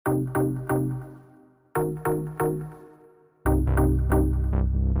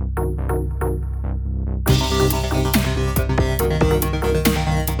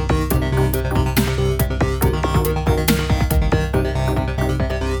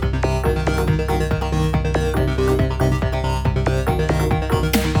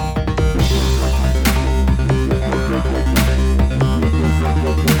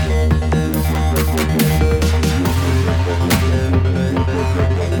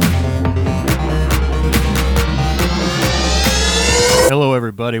Hello,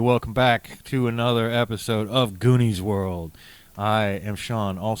 everybody. Welcome back to another episode of Goonies World. I am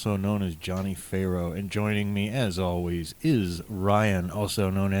Sean, also known as Johnny Pharaoh, and joining me, as always, is Ryan, also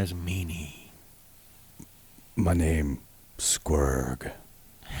known as Meanie. My name, Squirg.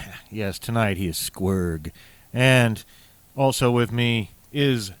 Yes, tonight he is Squirg. And also with me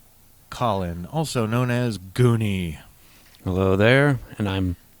is Colin, also known as Goonie. Hello there, and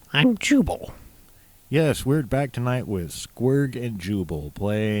I'm Jubal. Yes, we're back tonight with Squirg and Jubal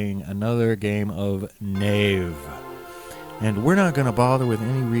playing another game of Knave. And we're not going to bother with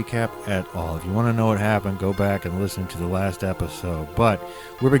any recap at all. If you want to know what happened, go back and listen to the last episode. But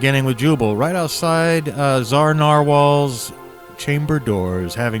we're beginning with Jubal right outside Tsar Narwhal's chamber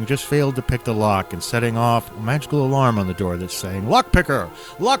doors, having just failed to pick the lock and setting off a magical alarm on the door that's saying, "Lockpicker!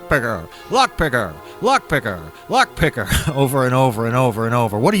 Lockpicker! Lockpicker! Lockpicker! Lockpicker!" over and over and over and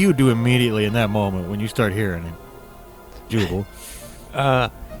over. What do you do immediately in that moment when you start hearing it, Jubal?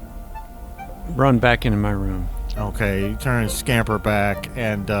 Run back into my room. Okay, you turn and scamper back,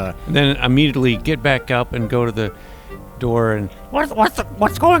 and Then immediately get back up and go to the door and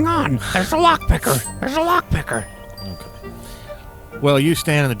what's going on? There's a lockpicker. There's a lockpicker. okay. Well, you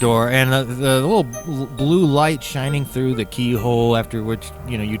stand in the door, and the little blue light shining through the keyhole, after which,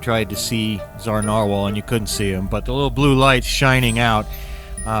 you tried to see Tsar Narwhal and you couldn't see him, but the little blue light's shining out,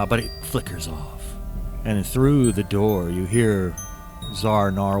 but it flickers off. And through the door, you hear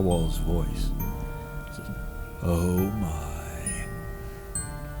Tsar Narwhal's voice. It says, "Oh my.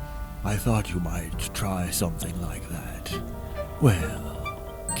 I thought you might try something like that. Well,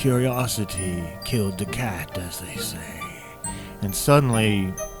 curiosity killed the cat, as they say." And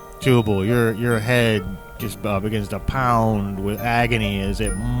suddenly, Jubal, your head just begins to pound with agony as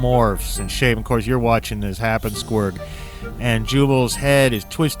it morphs and shape. Of course, you're watching this happen, Squirg. And Jubal's head is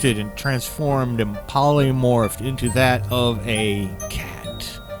twisted and transformed and polymorphed into that of a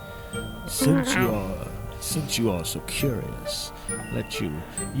cat. Since you are so curious,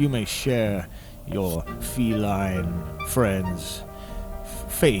 you may share your feline friend's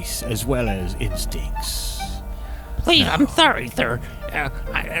face as well as instincts. Please, I'm sorry, sir.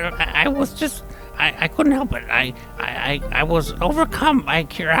 I was just... I couldn't help it. I was overcome by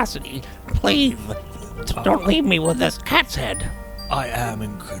curiosity. Please, don't leave me with this cat's head. I am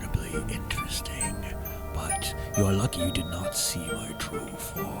incredibly interesting, but you are lucky you did not see my true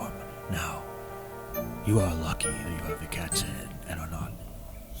form. Now, you are lucky that you have the cat's head and are not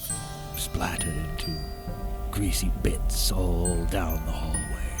splattered into greasy bits all down the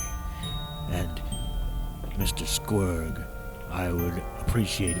hallway. And Mr. Squirg, I would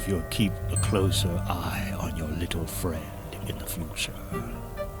appreciate if you would keep a closer eye on your little friend in the future.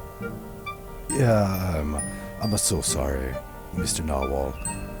 Yeah, I'm so sorry, Mr. Narwhal.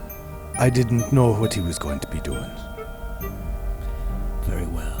 I didn't know what he was going to be doing. Very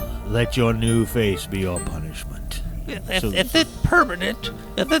well. Let your new face be your punishment. Is it permanent?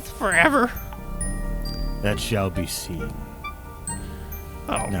 Is it forever? That shall be seen.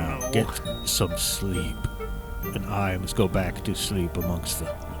 Oh, Now, no. get some sleep. And I must go back to sleep amongst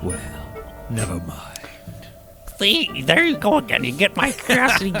the... Well, never mind. See, there you go again. You get my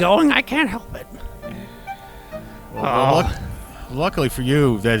curiosity going. I can't help it. Well, luckily for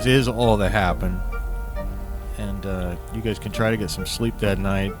you, that is all that happened. And you guys can try to get some sleep that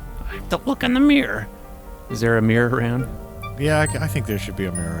night. I have to look in the mirror. Is there a mirror around? Yeah, I think there should be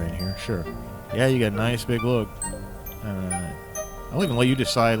a mirror in here, sure. Yeah, you got a nice big look. I'll even let you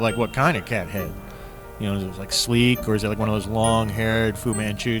decide, what kind of cat head. Is it like sleek, or is it like one of those long-haired Fu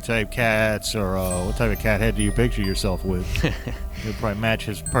Manchu type cats, or what type of cat head do you picture yourself with? It'll probably match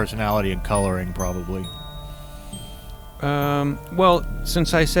his personality and coloring, probably. Well,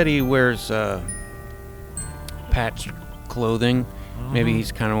 since I said he wears patched clothing, maybe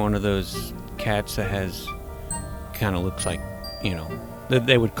he's kind of one of those cats that kind of looks like, that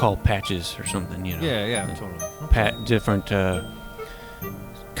they would call patches or something, Yeah, totally. Different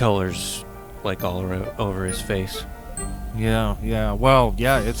colors, like all over his face. Yeah. Well,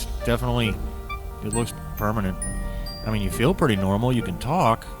 yeah, it's definitely... It looks permanent. I mean, you feel pretty normal. You can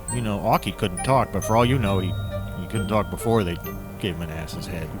talk. Aki couldn't talk, but for all you know, he couldn't talk before they gave him an ass's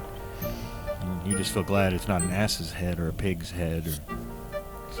head. And you just feel glad it's not an ass's head or a pig's head or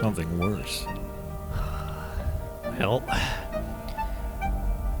something worse. Well,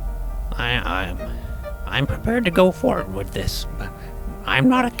 I'm prepared to go forward with this. I'm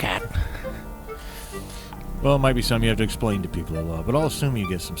not a cat. Well, it might be something you have to explain to people a lot, but I'll assume you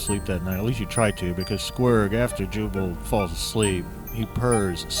get some sleep that night. At least you try to, because Squirg, after Jubal falls asleep, he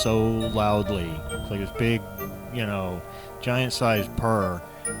purrs so loudly. It's like this big, giant-sized purr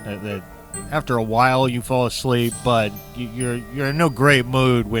that after a while you fall asleep, but you're in no great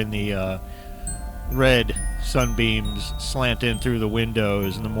mood when the red sunbeams slant in through the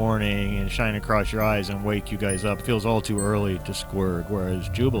windows in the morning and shine across your eyes and wake you guys up. It feels all too early to squirg, whereas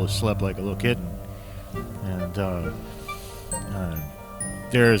Jubal has slept like a little kitten. And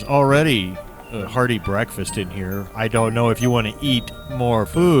there's already a hearty breakfast in here. I don't know if you want to eat more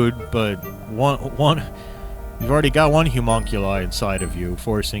food, but one you've already got one homunculi inside of you,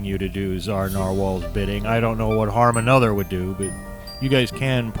 forcing you to do Tsar Narwhal's bidding. I don't know what harm another would do, but you guys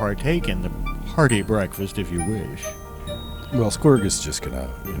can partake in the hearty breakfast if you wish. Well, Squirg is just gonna,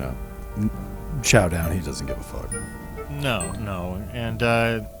 chow down. He doesn't give a fuck. No, and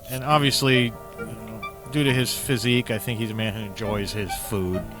obviously, due to his physique, I think he's a man who enjoys his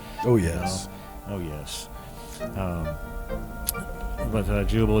food. Oh, yes. Oh, yes. But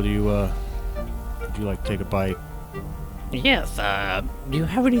Jubal, would you like to take a bite? Yes, do you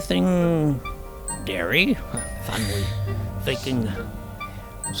have anything dairy? Finally thinking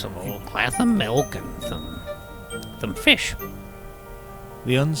some old glass of milk and some fish.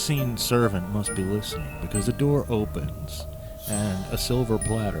 The unseen servant must be listening, because the door opens and a silver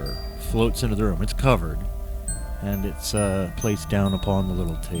platter floats into the room. It's covered, and it's placed down upon the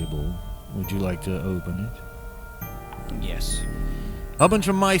little table. Would you like to open it? Yes. A bunch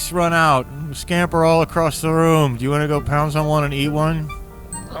of mice run out and scamper all across the room. Do you want to go pounce on one and eat one?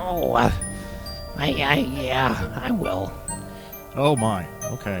 Oh, yeah, I will. Oh my.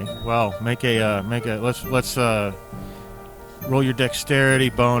 Okay. Well, let's roll your dexterity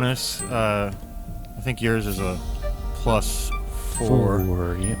bonus. I think yours is a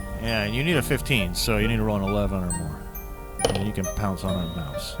 +4. Yep. Yeah, and you need a 15, so you need to roll an 11 or more. And you can pounce on a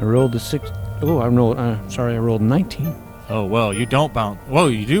mouse. I rolled a 6. Oh, I rolled 19. Oh, well, you don't pounce. Well,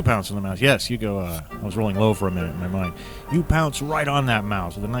 you do pounce on the mouse. Yes, you go. I was rolling low for a minute in my mind. You pounce right on that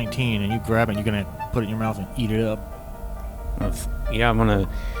mouse with a 19, and you grab it, and you're going to put it in your mouth and eat it up. Yeah, I'm going to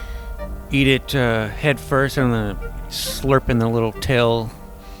eat it head first. I'm going to slurp in the little tail,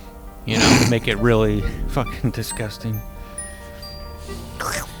 to make it really fucking disgusting.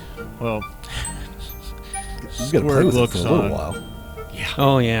 Well, You gotta play with it for a little on. while.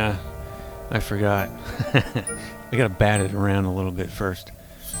 Oh, yeah. I forgot. I got to bat it around a little bit first.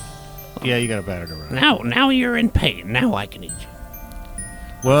 Yeah, you got to bat it around. Now you're in pain. Now I can eat you.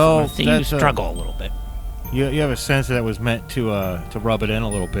 Well, I see you struggle a little bit. You have a sense that it was meant to rub it in a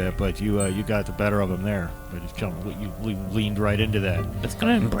little bit, but you got the better of him there. But you leaned right into that. It's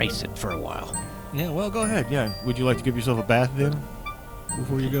gonna embrace it for a while. Yeah, well, go ahead. Yeah, would you like to give yourself a bath then,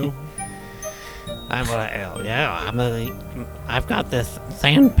 before you go? I've got this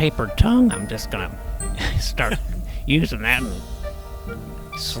sandpaper tongue. I'm just gonna start using that and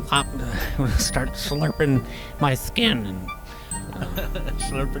start slurping my skin and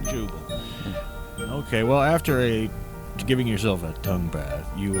Slurping Jubal. Okay, well, after giving yourself a tongue bath,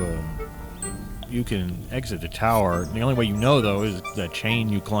 you can exit the tower. The only way you know, though, is that chain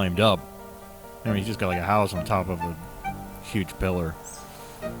you climbed up. I mean, you just got like a house on top of a huge pillar.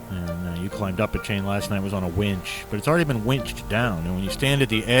 And you climbed up a chain last night. It was on a winch, but it's already been winched down. And when you stand at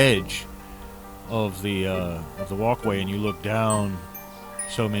the edge of the walkway and you look down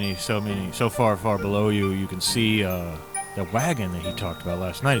so far below you, you can see the wagon that he talked about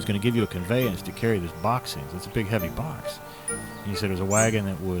last night is going to give you a conveyance to carry this box in. It's a big, heavy box. And he said it was a wagon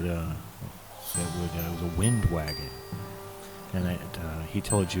that was a wind wagon, and that he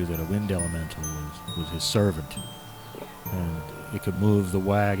told you that a wind elemental was his servant, and it could move the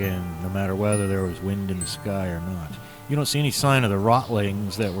wagon no matter whether there was wind in the sky or not. You don't see any sign of the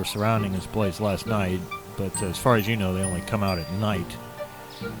rotlings that were surrounding this place last night, but as far as you know, they only come out at night.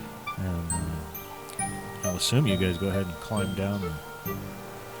 And I'll assume you guys go ahead and climb down the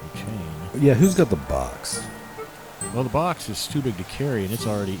chain. Yeah, who's got the box? Well, the box is too big to carry, and it's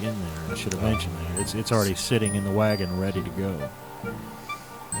already in there. I should have mentioned that. It's already sitting in the wagon, ready to go.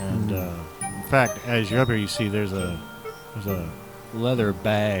 And in fact, as you're up here, you see there's a leather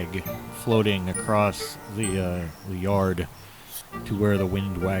bag floating across the yard to where the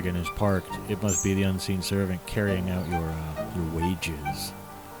wind wagon is parked. It must be the unseen servant carrying out your wages.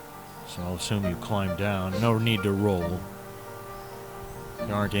 So I'll assume you climb down. No need to roll.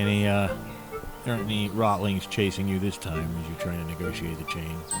 There aren't any rotlings chasing you this time as you're trying to negotiate the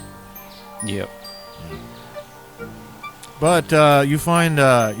chain. Yep. Yeah. But you find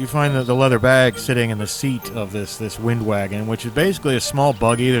the leather bag sitting in the seat of this wind wagon, which is basically a small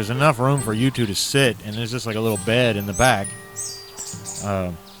buggy. There's enough room for you two to sit, and there's just like a little bed in the back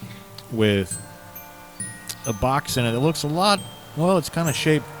with a box in it. It looks a lot. Well, it's kind of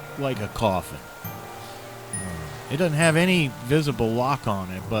shaped like a coffin. It doesn't have any visible lock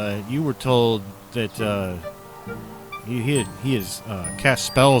on it, but you were told that he has cast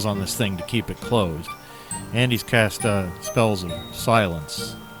spells on this thing to keep it closed, and he's cast spells of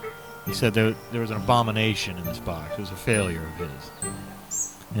silence. He said there was an abomination in this box. It was a failure of his.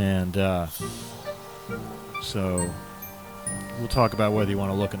 And so we'll talk about whether you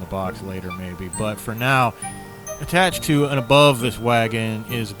want to look in the box later maybe. But for now, attached to and above this wagon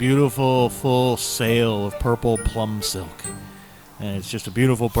is a beautiful full sail of purple plum silk. And it's just a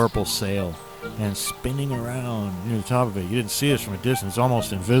beautiful purple sail. And spinning around near the top of it. You didn't see this from a distance. It's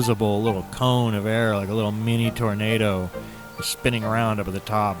almost invisible, a little cone of air, like a little mini tornado, spinning around up at the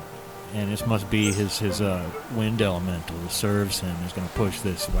top. And this must be his wind elemental that serves him. Is going to push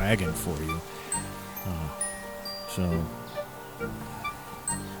this wagon for you. So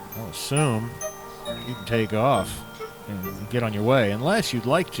I'll assume you can take off and get on your way, unless you'd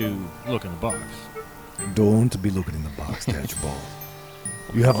like to look in the box. Don't be looking in the box, Dodgeball.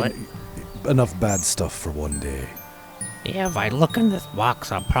 You have enough bad stuff for one day. Yeah, if I look in this box,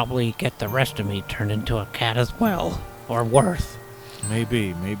 I'll probably get the rest of me turned into a cat as well. Or worse.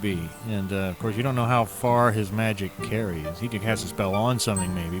 Maybe. And, of course, you don't know how far his magic carries. He could cast a spell on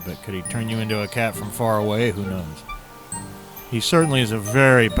something, maybe, but could he turn you into a cat from far away? Who knows? He certainly is a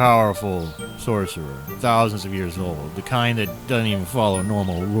very powerful sorcerer, thousands of years old, the kind that doesn't even follow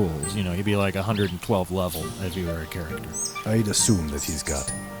normal rules. You know, he'd be like 112 level if he were a character. I'd assume that he's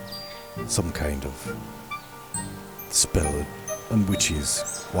got some kind of spell on which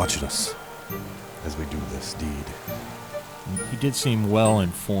he's watching us as we do this deed. He did seem well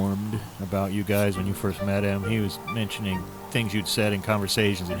informed about you guys when you first met him. He was mentioning things you'd said in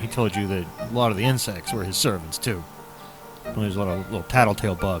conversations, and he told you that a lot of the insects were his servants, too. There's a lot of little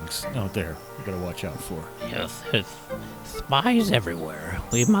tattletale bugs out there you gotta watch out for. Yes, there's spies everywhere.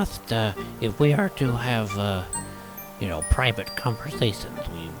 We must, if we are to have, private conversations,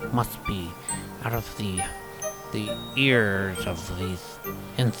 we must be out of the ears of these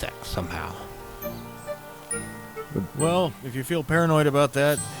insects somehow. Well, if you feel paranoid about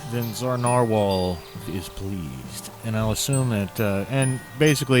that, then Tsar Narwhal is pleased. And I'll assume that, and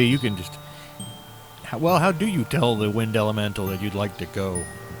basically you can just... how do you tell the wind elemental that you'd like to go?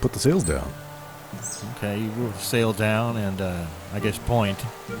 Put the sails down. Okay, you move the sail down and, I guess, point.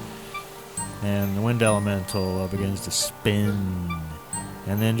 And the wind elemental begins to spin.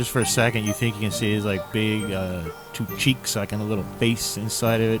 And then just for a second, you think you can see his, like, big two cheeks, like, and a little face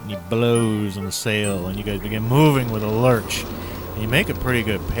inside of it. And he blows on the sail, and you guys begin moving with a lurch. And you make a pretty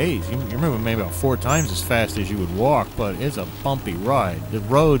good pace. You're moving maybe about 4 times as fast as you would walk, but it's a bumpy ride. The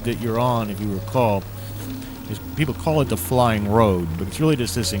road that you're on, if you recall, people call it the Flying Road, but it's really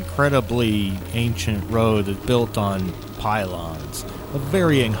just this incredibly ancient road that's built on pylons of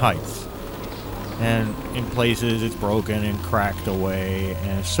varying heights. And in places it's broken and cracked away,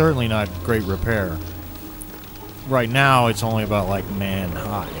 and it's certainly not great repair. Right now it's only about like man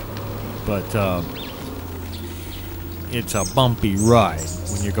high, but it's a bumpy ride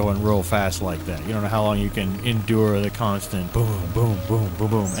when you're going real fast like that. You don't know how long you can endure the constant boom, boom, boom, boom,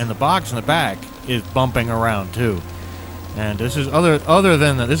 boom. And the box in the back is bumping around too. And this is other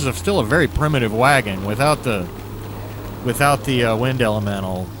than that, this is still a very primitive wagon without the wind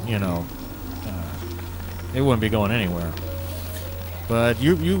elemental. It wouldn't be going anywhere. But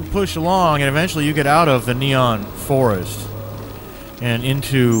you push along, and eventually you get out of the neon forest and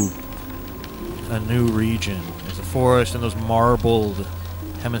into a new region. There's a forest and those marbled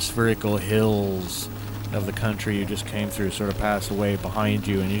hemispherical hills of the country you just came through sort of pass away behind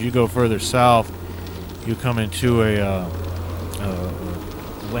you. And as you go further south, you come into a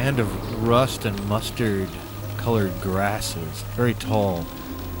land of rust and mustard colored grasses, very tall.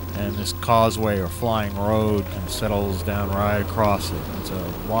 And this causeway or flying road kind of settles down right across it. It's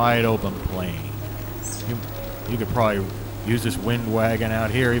a wide open plain. You could probably use this wind wagon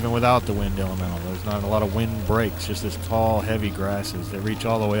out here even without the wind elemental. There's not a lot of wind breaks, just this tall, heavy grasses that reach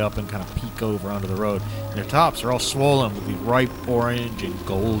all the way up and kind of peek over onto the road. And their tops are all swollen with these ripe orange and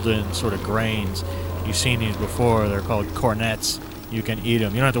golden sort of grains. You've seen these before. They're called cornets. You can eat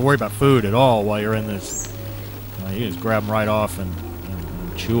them. You don't have to worry about food at all while you're in this. You just grab them right off and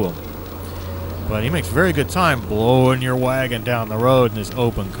chew them. But he makes very good time blowing your wagon down the road in this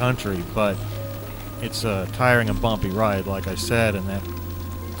open country, but it's a tiring and bumpy ride, like I said, and that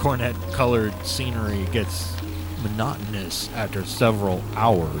cornet-colored scenery gets monotonous after several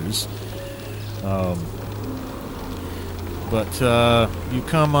hours. But you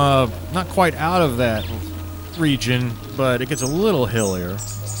come not quite out of that region, but it gets a little hillier,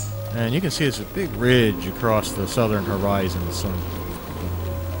 and you can see it's a big ridge across the southern horizon.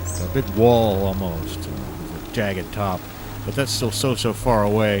 A big wall almost. jagged top. But that's still so far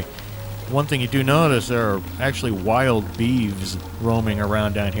away. One thing you do notice, there are actually wild beeves roaming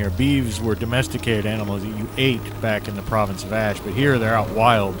around down here. Beeves were domesticated animals that you ate back in the province of Ash, but here they're out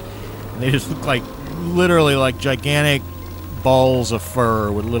wild. And they just look like, literally like gigantic balls of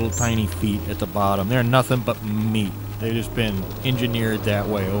fur with little tiny feet at the bottom. They're nothing but meat. They've just been engineered that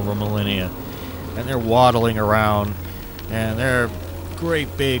way over millennia. And they're waddling around, and they're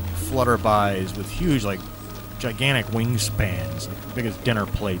great big flutterbys with huge, like, gigantic wingspans, like big as dinner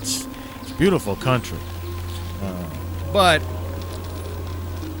plates. It's a beautiful country. But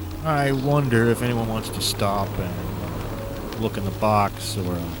I wonder if anyone wants to stop and look in the box,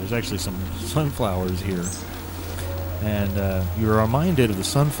 or there's actually some sunflowers here. And you're reminded of the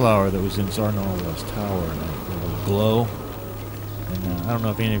sunflower that was in Zarnalwa's tower, that will glow. And I don't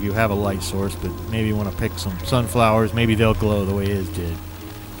know if any of you have a light source, but maybe you want to pick some sunflowers. Maybe they'll glow the way his did.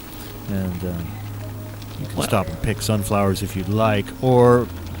 And you can stop and pick sunflowers if you'd like, or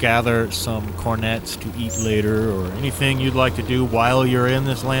gather some cornets to eat later, or anything you'd like to do while you're in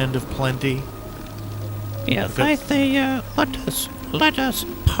this land of plenty. Yes, I say, let us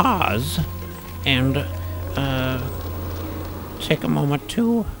pause and take a moment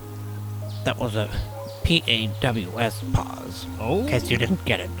to. That was a PAWS pause. Oh. In case you didn't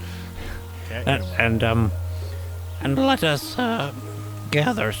get it. Okay. And let us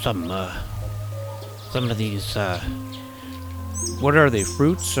gather some of these. What are they?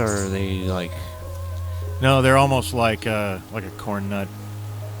 Fruits, or are they like? No, they're almost like a corn nut.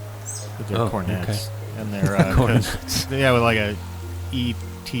 But they're Oh, cornets. okay. And they're Cornets. yeah, with like a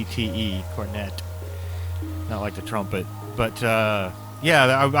ETTE cornet, not like the trumpet. But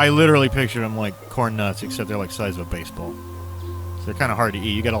yeah, I literally pictured them like corn nuts, except they're like the size of a baseball. So they're kind of hard to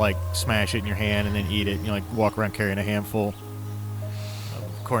eat. You got to like smash it in your hand and then eat it. You know, like walk around carrying a handful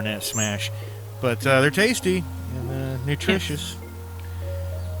of cornet smash. But they're tasty and nutritious.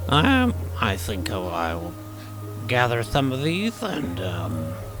 I think I will gather some of these, and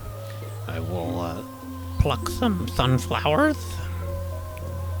I will pluck some sunflowers.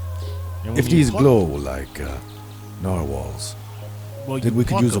 And when If you these pluck- glow like narwhals, well, you then we could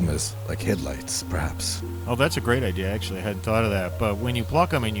pluck use them. them as like headlights, perhaps. Oh, that's a great idea, actually. I hadn't thought of that. But when you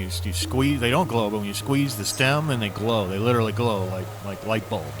pluck them and you squeeze, they don't glow, but when you squeeze the stem, and they glow. They literally glow like light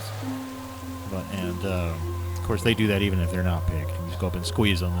bulbs. But, and, of course, they do that even if they're not picked. You just go up and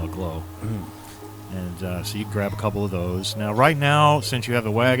squeeze them, they'll glow. And so you can grab a couple of those. Now, right now, since you have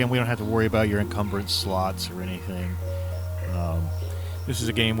the wagon, we don't have to worry about your encumbrance slots or anything. This is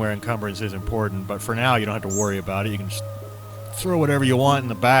a game where encumbrance is important, but for now, you don't have to worry about it. You can just throw whatever you want in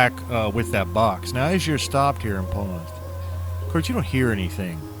the back with that box. Now, as you're stopped here and paused, of course, you don't hear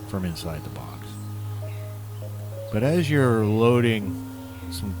anything from inside the box. But as you're loading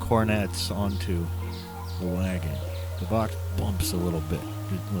some cornets onto the wagon, the box bumps a little bit.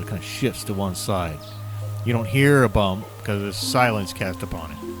 It kind of shifts to one side. You don't hear a bump because there's silence cast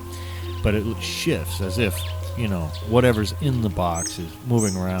upon it. But it shifts as if, you know, whatever's in the box is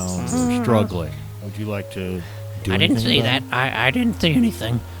moving around or struggling. Would you like to do I didn't anything see about that. I didn't see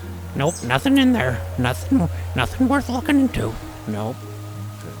anything. Nope, nothing in there. Nothing worth looking into. Nope.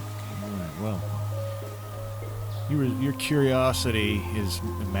 it? All right, well, your curiosity is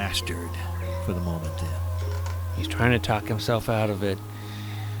mastered for the moment then. He's trying to talk himself out of it.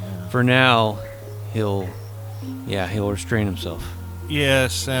 For now, he'll restrain himself.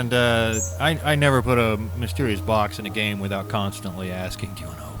 Yes, and I never put a mysterious box in a game without constantly asking, do you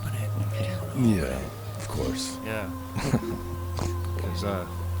want to open it? Yeah, of course. Yeah. Because,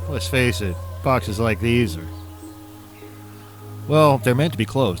 let's face it, boxes like these are... Well, they're meant to be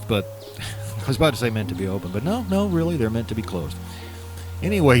closed, but... I was about to say meant to be open, but no, really, they're meant to be closed.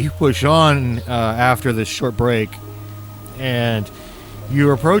 Anyway, you push on after this short break, and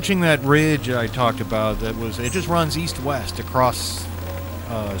you're approaching that ridge I talked about. It just runs east-west across,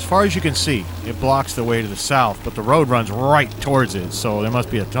 as far as you can see. It blocks the way to the south, but the road runs right towards it, so there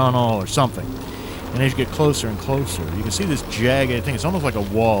must be a tunnel or something. And as you get closer and closer, you can see this jagged thing. It's almost like a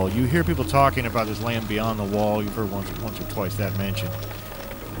wall. You hear people talking about this land beyond the wall. You've heard once or twice that mentioned.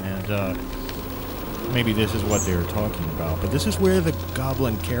 And maybe this is what they were talking about. But this is where the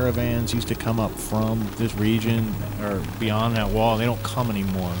goblin caravans used to come up from, this region, or beyond that wall. They don't come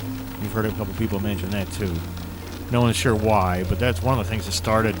anymore. You've heard a couple people mention that too. No one's sure why, but that's one of the things that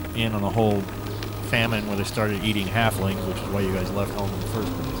started in on the whole famine where they started eating halflings, which is why you guys left home in the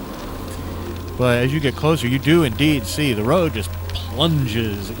first place. But as you get closer, you do indeed see the road just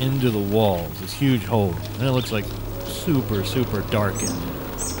plunges into the walls, this huge hole. And it looks like super, super dark in there.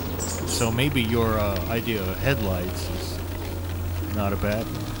 So maybe your idea of headlights is not a bad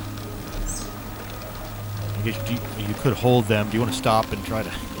one. I guess you could hold them. Do you want to stop and try to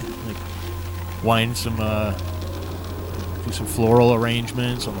like wind some, do some floral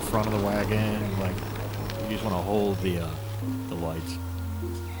arrangements on the front of the wagon? Like, you just want to hold the lights.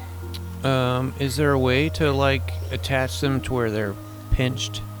 Is there a way to like attach them to where they're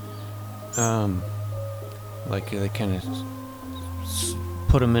pinched? Like they kind of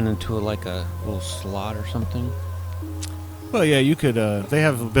put them into like a little slot or something. Well, yeah, you could. They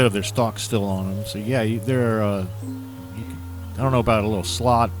have a bit of their stock still on them, so yeah, they're. I don't know about a little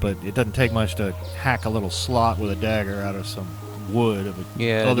slot, but it doesn't take much to hack a little slot with a dagger out of some wood of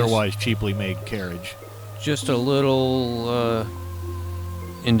a otherwise cheaply made carriage. Just a little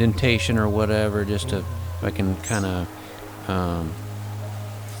indentation or whatever, just to if I can kind of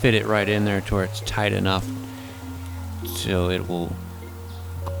fit it right in there to where it's tight enough, so it will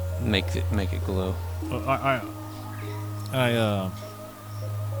make it glow.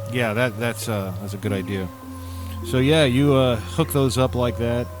 Yeah, that's a good idea. So yeah, you hook those up like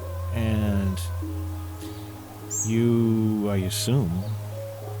that, and I assume.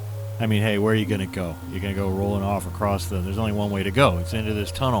 I mean, hey, where are you gonna go? You're gonna go rolling off across there's only one way to go. It's into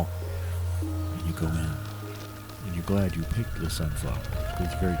this tunnel, and you go in, and you're glad you picked the sunflower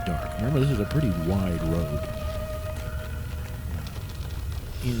because it's very dark. Remember, this is a pretty wide road.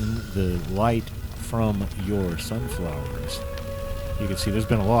 In the light from your sunflowers, you can see there's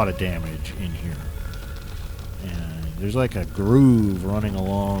been a lot of damage in here. And there's like a groove running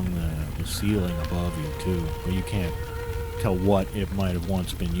along the ceiling above you, too. But you can't tell what it might have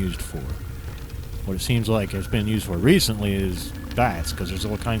once been used for. What it seems like it's been used for recently is bats, because there's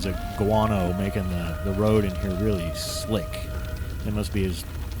all kinds of guano making the road in here really slick. There must be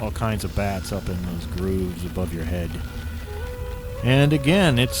all kinds of bats up in those grooves above your head. And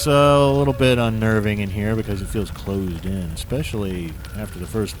again, it's a little bit unnerving in here because it feels closed in, especially after the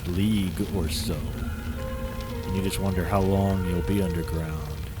first league or so. And you just wonder how long you'll be underground.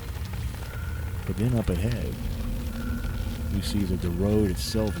 But then up ahead, you see that the road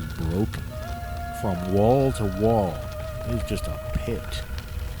itself is broken. From wall to wall, it's just a pit.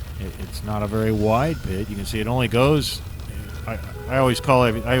 It's not a very wide pit. You can see it only goes... I always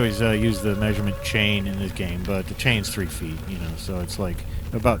use the measurement chain in this game, but the chain's 3 feet, so it's like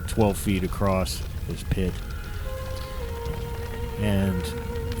about 12 feet across this pit. And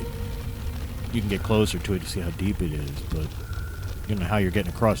you can get closer to it to see how deep it is, but you don't know how you're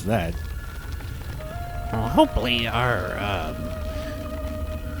getting across that. Well, hopefully our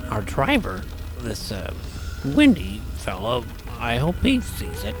driver, this windy fellow, I hope he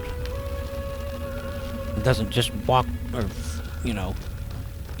sees it. Doesn't just walk or,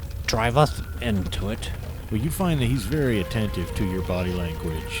 drive us into it. Well, you find that he's very attentive to your body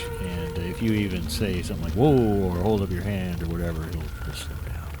language, and if you even say something like, whoa, or hold up your hand or whatever, he'll slow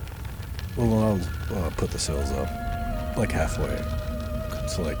down. Well, I'll put the sails up, like halfway.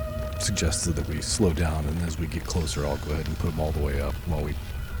 It's like suggested that we slow down, and as we get closer, I'll go ahead and put them all the way up while we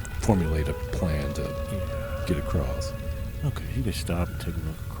formulate a plan to get across. Okay, you can stop and take a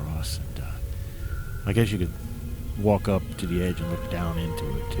look across, and I guess you could walk up to the edge and look down into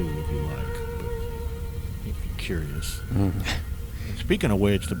it too, if you like. But if you're curious. And speaking of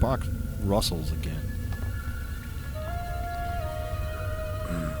which, the box rustles again.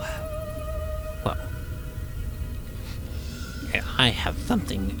 Well, I have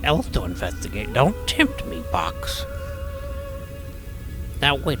something else to investigate. Don't tempt me, Box.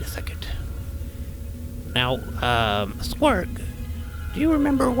 Now, wait a second. Now, Squirg, do you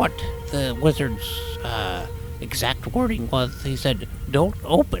remember what the wizard's exact wording was? He said, don't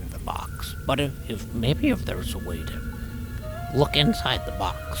open the box, but if there's a way to look inside the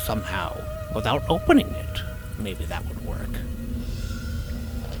box somehow without opening it, maybe that would work.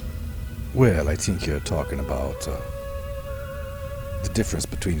 Well, I think you're talking about the difference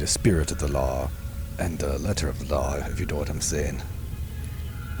between the spirit of the law and the letter of the law, if you know what I'm saying.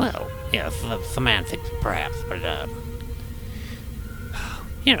 Well, yeah, semantics perhaps, but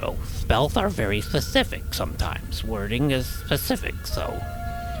spells are very specific sometimes. Wording is specific, so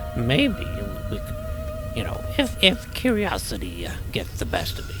maybe we could, if curiosity gets the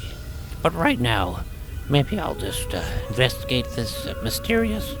best of me. But right now, maybe I'll just investigate this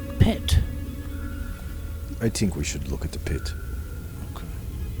mysterious pit. I think we should look at the pit. Okay.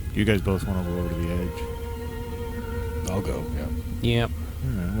 You guys both want to go over to the edge? I'll go, yeah. Yep. All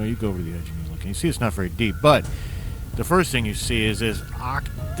right, well, you go over to the edge and you look. And you see it's not very deep, but the first thing you see is this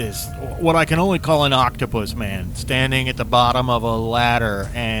what I can only call an octopus man standing at the bottom of a ladder,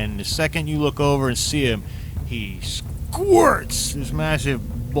 and the second you look over and see him, he squirts this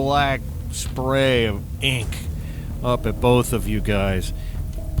massive black spray of ink up at both of you guys.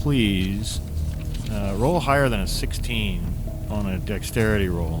 Please Roll higher than a 16 on a dexterity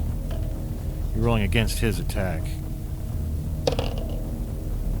roll. You're rolling against his attack.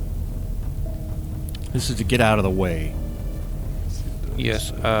 This is to get out of the way.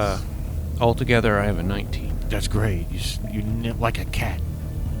 Yes. Altogether, I have a 19. That's great. You nip like a cat.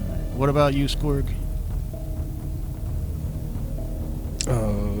 What about you, Squirg?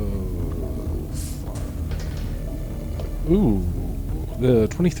 The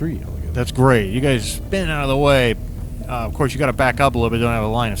 23. Altogether. That's great. You guys spin out of the way. Of course, you got to back up a little bit. Don't have a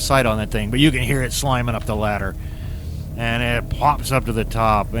line of sight on that thing, but you can hear it sliming up the ladder, and it pops up to the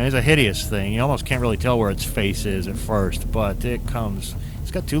top. And it's a hideous thing. You almost can't really tell where its face is at first, but it comes.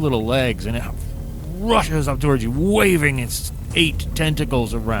 It's got 2 little legs, and it rushes up towards you, waving its 8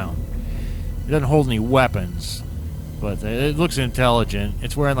 tentacles around. It doesn't hold any weapons, but it looks intelligent.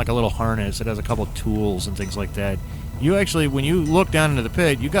 It's wearing like a little harness. It has a couple tools and things like that. You actually, when you look down into the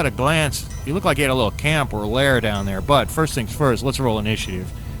pit, you got a glance. You look like you had a little camp or lair down there. But first things first, let's roll initiative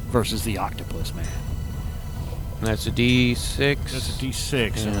versus the octopus man. That's a D6. That's a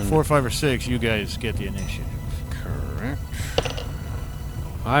D6. And And 4, 5, or 6, you guys get the initiative. Correct.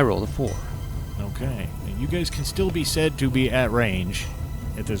 I rolled a 4. Okay. And you guys can still be said to be at range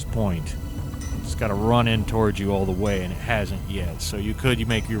at this point. It's got to run in towards you all the way, and it hasn't yet. So you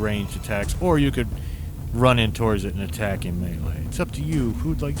make your ranged attacks, or you could run in towards it and attack in melee. It's up to you. Who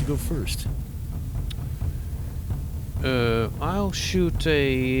would like to go first? I'll shoot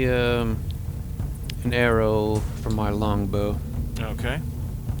an arrow from my longbow. Okay.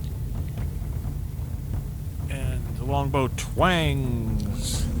 And the longbow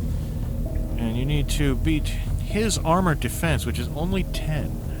twangs. And you need to beat his armored defense, which is only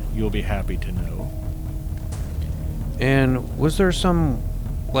 10. You'll be happy to know. And was there some,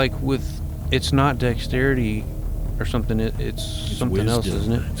 like, with... It's not dexterity or something. It's something else,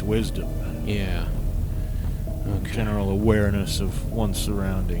 isn't it? It's wisdom. Yeah. Okay. General awareness of one's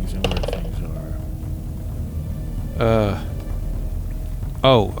surroundings and where things are.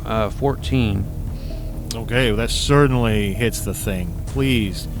 14. Okay, well, that certainly hits the thing.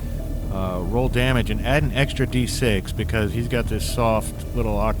 Please roll damage and add an extra d6 because he's got this soft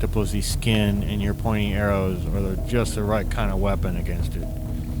little octopusy skin and you're pointing arrows are just the right kind of weapon against it.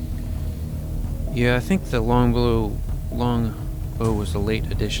 Yeah, I think the longbow was the late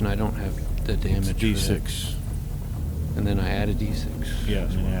addition. I don't have the damage. It's for that. d6. And then I add a d6. Yeah,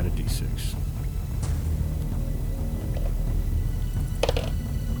 and add a d6.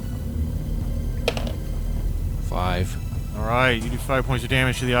 Five. All right, you do 5 points of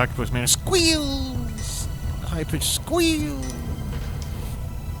damage to the octopus man. It squeals, high-pitched squeal.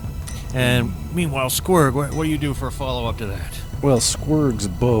 And meanwhile, Squirg, what do you do for a follow-up to that? Well, Squirg's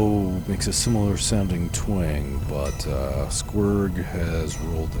bow makes a similar sounding twang, but Squirg has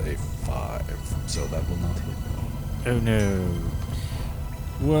rolled a 5, so that will not hit. Oh no.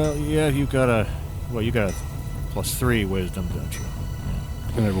 Well, yeah, you got a +3 wisdom, don't you?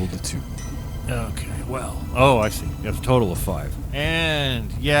 And I rolled a 2. Okay, well. Oh, I see. You have a total of 5.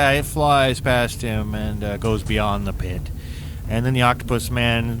 And, yeah, it flies past him and goes beyond the pit. And then the octopus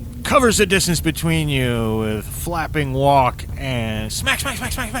man covers the distance between you with flapping walk and smack, smack,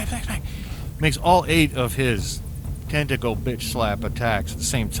 smack, smack, smack, smack, smack. Makes all 8 of his tentacle bitch slap attacks at the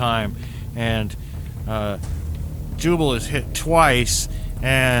same time. And Jubal is hit twice,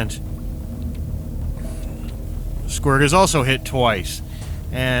 and Squirg is also hit twice.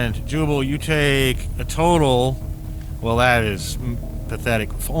 And Jubal, you take a total, well, that is pathetic,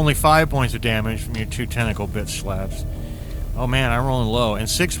 only 5 points of damage from your 2 tentacle bitch slaps. Oh man, I'm rolling low. And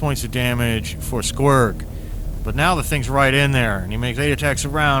 6 points of damage for Squirg. But now the thing's right in there, and he makes 8 attacks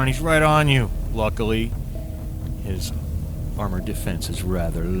around, and he's right on you. Luckily, his armor defense is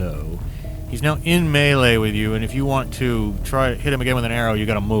rather low. He's now in melee with you, and if you want to try hit him again with an arrow, you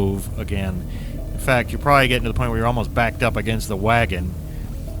got to move again. In fact, you're probably getting to the point where you're almost backed up against the wagon.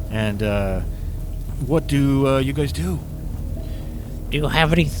 And what do you guys do? Do you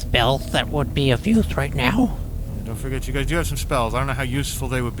have any spells that would be of use right now? And don't forget, you guys do have some spells. I don't know how useful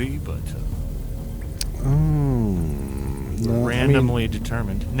they would be, but randomly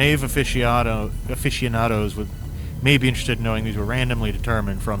determined. Knave aficionados would may be interested in knowing these were randomly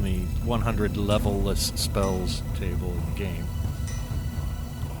determined from the 100 level-less spells table in the game.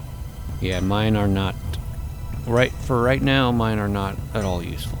 Yeah, mine are not. Right now, mine are not at all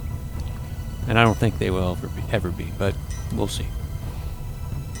useful. And I don't think they will ever be, but we'll see.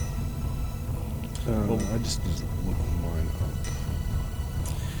 I just look mine up.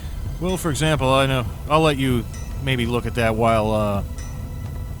 Well, for example, I'll let you maybe look at that while,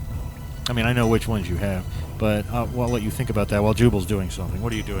 I mean, I know which ones you have, but I'll let you think about that while Jubal's doing something.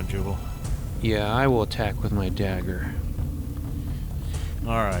 What are you doing, Jubal? Yeah, I will attack with my dagger.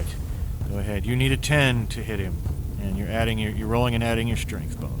 All right. Go ahead. You need a 10 to hit him, and you're rolling and adding your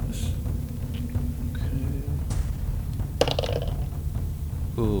strength bonus.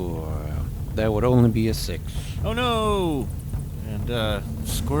 Ooh, that would only be a 6. Oh no! And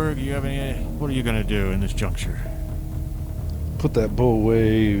Squirg, what are you gonna do in this juncture? Put that bow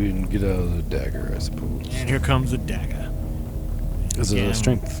away and get out of the dagger, I suppose. And here comes the dagger. Is it a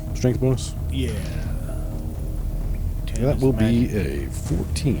strength bonus? Yeah. That will be a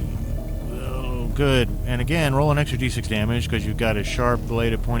 14. Oh, good. And again, roll an extra d6 damage because you've got a sharp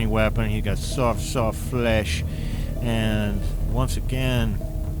bladed pointy weapon. He's got soft flesh. And once again,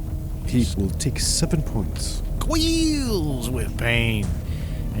 he will take 7 points. Squeals with pain.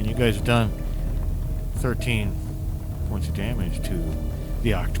 And you guys have done 13 points of damage to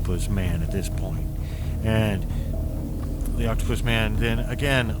the octopus man at this point. And the octopus man then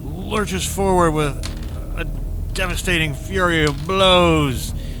again lurches forward with a devastating fury of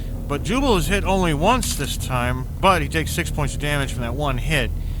blows. But Jubal is hit only once this time, but he takes 6 points of damage from that one hit.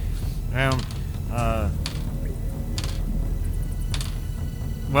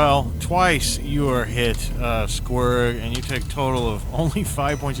 Well, twice you are hit, Squirg, and you take a total of only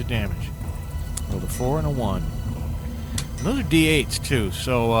 5 points of damage. Rolled a 4 and a 1. And those are D8s, too,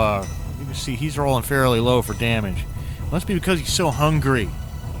 so you can see he's rolling fairly low for damage. Must be because he's so hungry.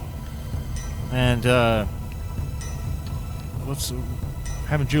 And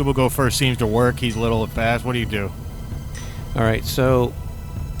having Jubal go first seems to work. He's little and fast. What do you do? All right, so...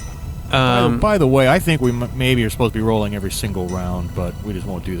 by the way, I think we maybe are supposed to be rolling every single round, but we just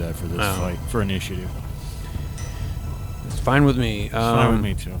won't do that for this fight, for initiative. It's fine with me. It's fine with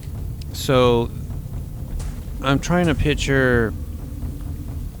me, too. So, I'm trying to picture...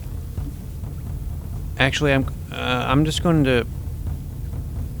 Actually, I'm just going to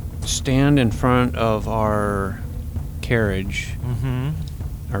stand in front of our carriage,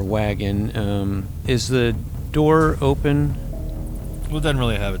 our wagon. Is the door open? Well, it doesn't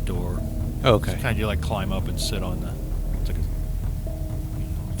really have a door. Okay. It's kind of you like climb up and sit on the.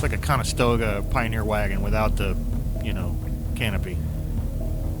 It's like a Conestoga Pioneer wagon without the, canopy.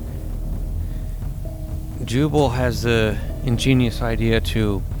 Jubal has the ingenious idea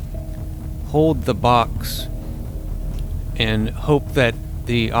to hold the box and hope that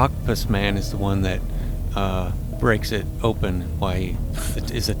the octopus man is the one that breaks it open while he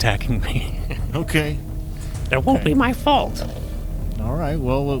is attacking me. Okay. It won't be my fault. All right.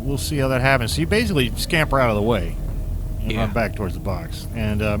 Well, we'll see how that happens. So you basically scamper out of the way and run back towards the box,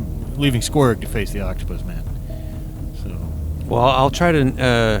 and leaving Squirg to face the octopus man. So. Well, I'll try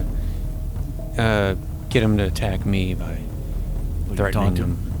to get him to attack me by threatening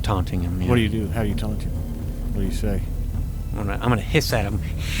him, taunting him. Yeah. What do you do? How do you taunt him? What do you say? I'm gonna hiss at him.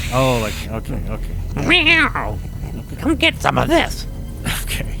 Oh, okay. Meow! Come get some of this.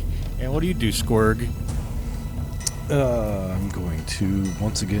 Okay. And what do you do, Squirg? I'm going to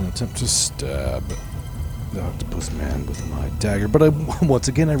once again attempt to stab the octopus man with my dagger, but once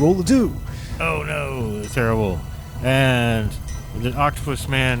again I roll a 2. Oh no, terrible. And the octopus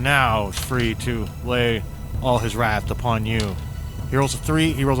man now is free to lay all his wrath upon you. He rolls a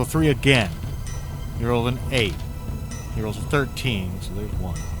 3. He rolls a 3 again. He rolls an 8. He rolls a 13, so there's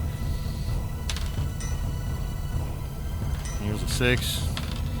 1. He rolls a 6.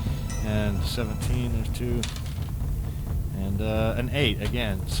 And 17, there's 2. And an 8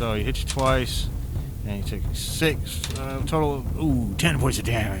 again. So he hits you twice. And you take 6. Total of 10 points of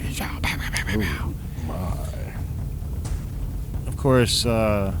damage. Of course,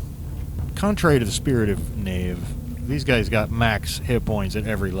 contrary to the spirit of Knave, these guys got max hit points at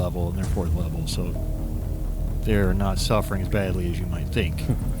every level, and they're 4th level, so they're not suffering as badly as you might think.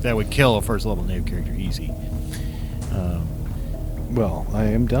 That would kill a first level Knave character easy. Well, I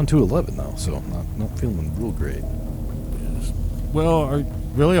am down to 11 now, so I'm not feeling real great. Well,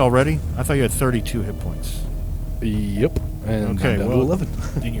 really already? I thought you had 32 hit points. Yep, and okay, I'm down to 11.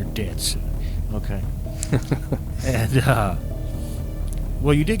 Then you're dead soon. Okay. And,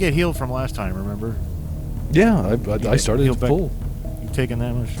 well, you did get healed from last time, remember? Yeah, I started healed full. You've taken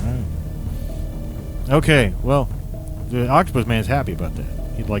that much? All right. Okay, well, the octopus man's happy about that.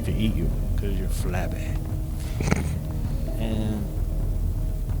 He'd like to eat you because you're flabby. And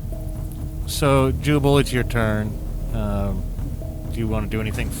so, Jubal, it's your turn. Do you want to do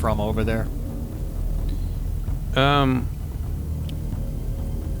anything from over there?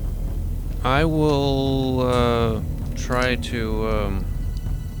 I will try to.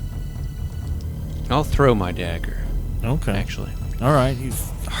 I'll throw my dagger. Okay. Actually. All right. You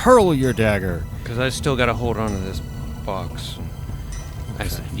hurl your dagger. Because I still got to hold on to this box.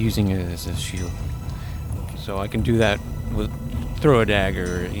 as using it as a shield. So I can do that with throw a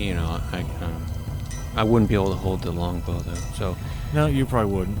dagger. You know, I wouldn't be able to hold the longbow though. So No, you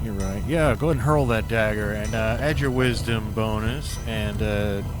probably wouldn't. You're right. Yeah, go ahead and hurl that dagger and add your wisdom bonus and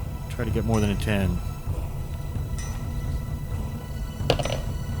try to get more than a 10.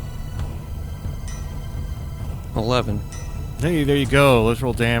 $11. Hey, there you go. Let's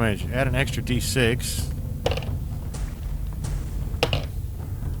roll damage. Add an extra d6.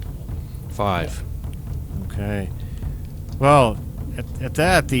 5. Okay. Well, at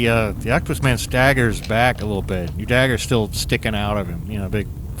that, the octopus man staggers back a little bit. Your dagger's still sticking out of him. You know, big,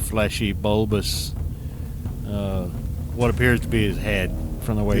 fleshy, bulbous, what appears to be his head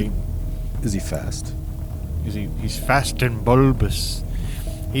from the way. Is he fast? He's fast and bulbous.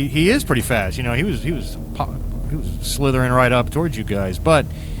 He is pretty fast. You know, he was slithering right up towards you guys. But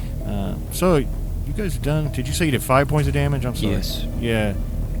so you guys have done. Did you say you did 5 points of damage? I'm sorry. Yes. Yeah.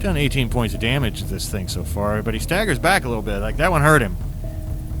 You've done 18 points of damage to this thing so far. But he staggers back a little bit. Like that one hurt him.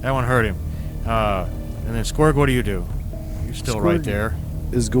 And then Squirg, what do you do? You're still Squirg right there.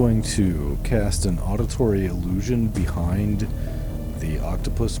 Is going to cast an auditory illusion behind the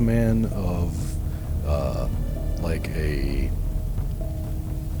octopus man of like a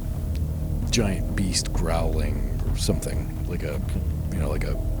giant beast growling or something, like a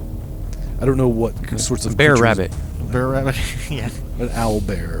I don't know what sorts of Bear creatures- rabbit. Bear rabbit. Yeah. an owl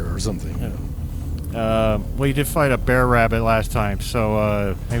bear or something. Well, you did fight a bear rabbit last time,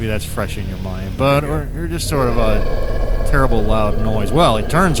 so maybe that's fresh in your mind. But you're just sort of a terrible loud noise. Well, it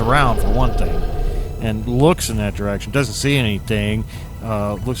turns around for one thing and looks in that direction. Doesn't see anything.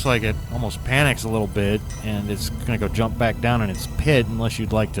 Looks like it almost panics a little bit, and it's going to go jump back down in its pit unless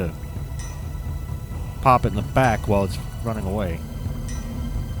you'd like to pop it in the back while it's running away.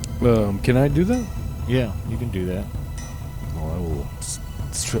 Can I do that? Yeah, you can do that. Well, I will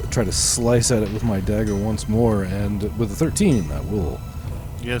try to slice at it with my dagger once more, and with a 13, that will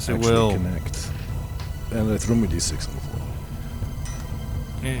Yes, it actually will. connect. And I threw my d6 on the floor.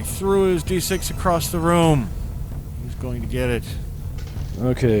 And he threw his d6 across the room. He's going to get it.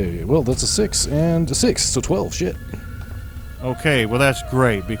 Okay, well, that's a 6 and a 6, so 12, shit. Okay, well that's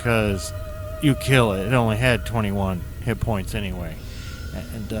great because you kill it. It only had 21 hit points anyway.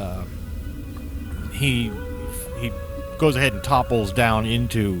 And he goes ahead and topples down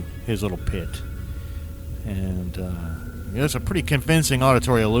into his little pit. And it's a pretty convincing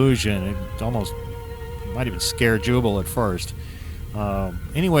auditory illusion. It almost might even scare Jubal at first.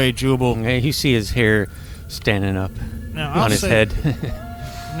 Anyway, Jubal. Okay, you see his hair standing up Now, I'll on his say- head.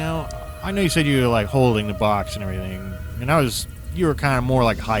 Now, I know you said you were like holding the box and everything, and you were kind of more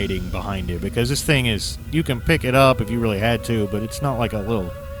like hiding behind it because this thing is, you can pick it up if you really had to, but it's not like a little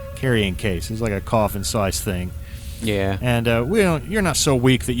carrying case. It's like a coffin-sized thing. Yeah. And you're not so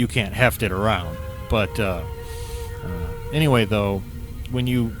weak that you can't heft it around. But anyway, though, when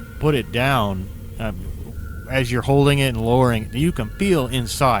you put it down, as you're holding it and lowering, you can feel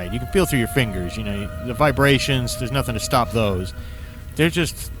inside. You can feel through your fingers. You know, the vibrations. There's nothing to stop those. There's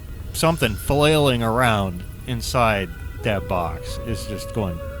just something flailing around inside that box. It's just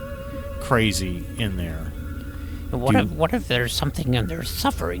going crazy in there. What if there's something in there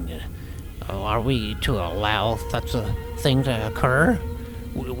suffering? Are we to allow such a thing to occur?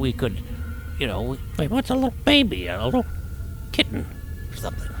 We could, maybe it's a little baby, a little kitten or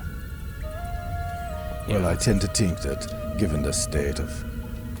something. Well, I tend to think that, given the state of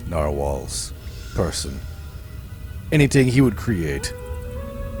Narwhal's person, anything he would create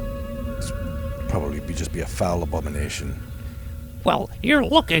would probably just be a foul abomination. Well, you're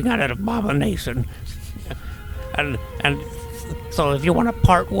looking at an abomination. and so if you want to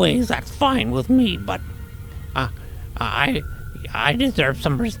part ways, that's fine with me, but I deserve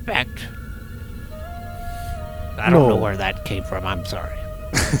some respect. I don't know where that came from. I'm sorry.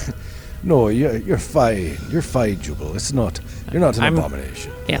 No, you're fine. You're fine, Jubal. You're not an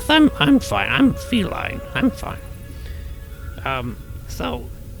abomination. Yes, I'm fine. I'm feline. I'm fine. So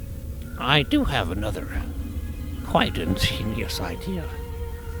I do have another quite ingenious idea.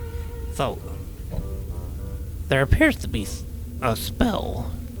 So there appears to be a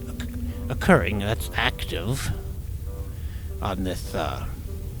spell occurring that's active on this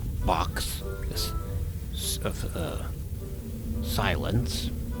box, this of silence,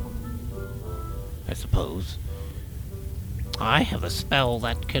 I suppose. I have a spell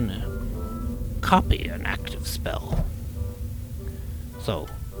that can copy an active spell. So,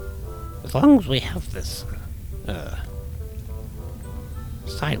 as long as we have this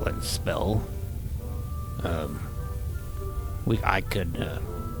silence spell, I could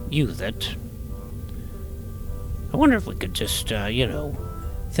use it I wonder if we could just,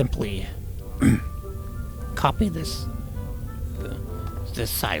 simply copy this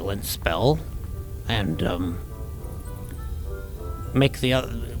silent spell and make the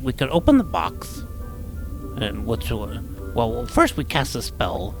other. We could open the box, and well, first we cast the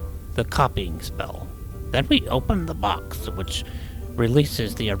spell, the copying spell. Then we open the box, which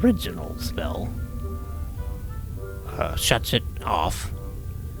releases the original spell, shuts it off.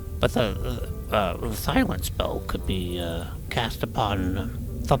 But the silent spell could be cast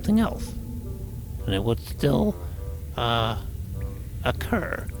upon something else, and it would still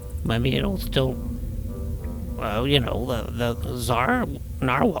occur. Maybe it'll still, the Tsar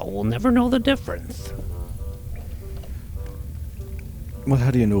Narwhal will never know the difference. Well,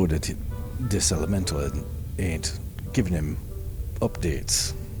 how do you know that this elemental ain't giving him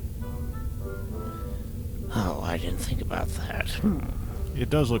updates? Oh, I didn't think about that. It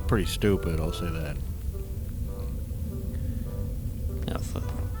does look pretty stupid, I'll say that.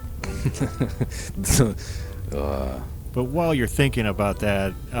 But while you're thinking about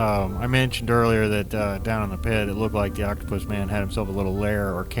that, I mentioned earlier that down in the pit, it looked like the octopus man had himself a little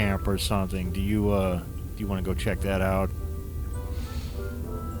lair or camp or something. Do you want to go check that out?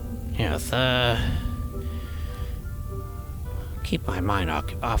 Yes, keep my mind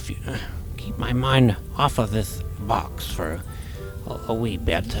off of this box for a wee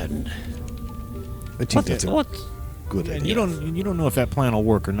bit, and I think that's a good And idea. you don't know if that plan will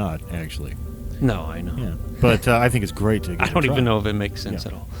work or not, actually. No, I know. Yeah, but I think it's great to. Give I it a don't try. even know if it makes sense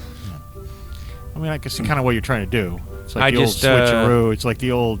at all. I mean, I can see kind of what you're trying to do. It's like I the just, old switcheroo. It's like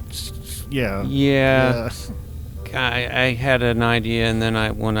the old, yeah. Yeah. I had an idea, and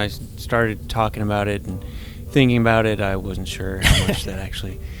then when I started talking about it and thinking about it, I wasn't sure how much that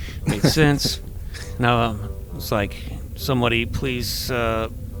actually made sense. Now it's like, somebody please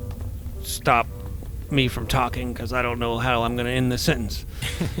stop me from talking, because I don't know how I'm going to end the sentence.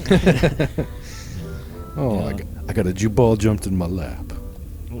 I got a Jubal jumped in my lap.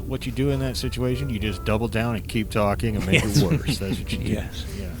 What you do in that situation, you just double down and keep talking and make it worse. That's what you do. Yes.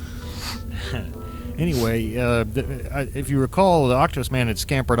 Yeah. Anyway, if you recall, the octopus man had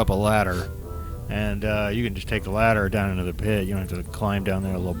scampered up a ladder, and you can just take the ladder down into the pit. You don't have to climb down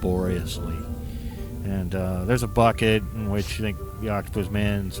there laboriously. And there's a bucket in which you think the octopus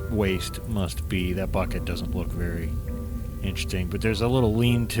man's waste must be. That bucket doesn't look very interesting, but there's a little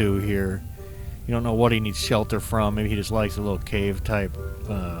lean-to here. You don't know what he needs shelter from. Maybe he just likes a little cave type,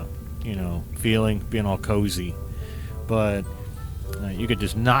 feeling, being all cozy. But you could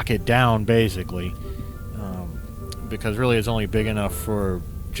just knock it down, basically, because really it's only big enough for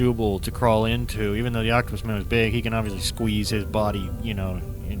Jubal to crawl into. Even though the octopus man is big, he can obviously squeeze his body,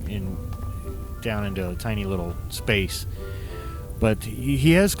 in down into a tiny little space. But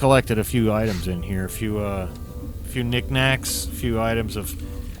he has collected a few items in here, a few knickknacks, a few items of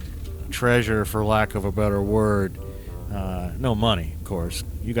treasure, for lack of a better word. No money, of course.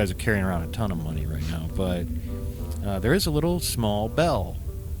 You guys are carrying around a ton of money right now, but there is a little small bell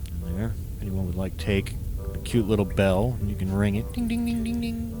in there. If anyone would like to take a cute little bell, and you can ring it. Ding, ding, ding, ding,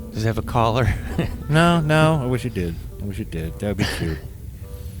 ding. Does it have a collar? No, I wish it did. That would be cute.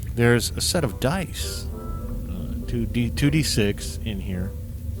 There's a set of dice, 2d6 in here.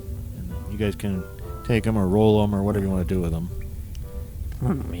 And you guys can take them or roll them or whatever you want to do with them.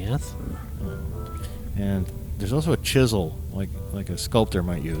 Yes. And there's also a chisel, like a sculptor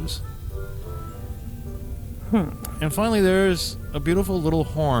might use. And finally, there's a beautiful little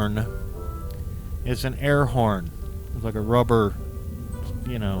horn. It's an air horn. It's like a rubber,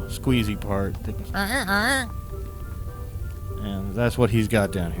 squeezy part. And that's what he's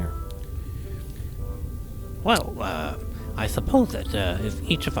got down here. Well, I suppose that if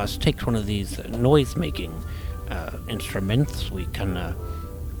each of us takes one of these noise-making instruments, we can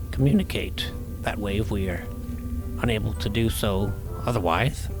communicate that way if we are unable to do so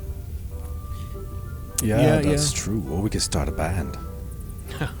otherwise. Yeah, that's true. Or we could start a band.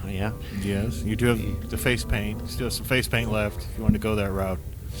 Yeah. Yes, you do have the face paint. Still have some face paint left if you want to go that route.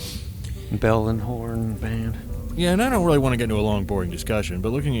 Bell and horn band. Yeah, and I don't really want to get into a long, boring discussion,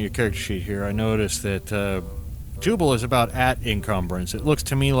 but looking at your character sheet here, I noticed that Jubal is about at encumbrance. It looks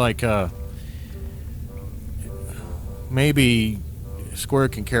to me like maybe Square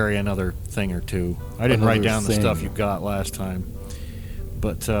can carry another thing or two. I didn't write down the stuff you got last time.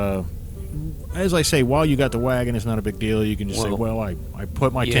 But as I say, while you got the wagon, it's not a big deal. You can just say, I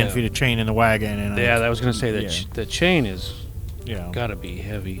put my 10 feet of chain in the wagon. And I was going to say that the chain is Yeah. got to be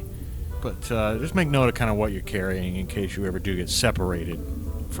heavy. But just make note of kind of what you're carrying in case you ever do get separated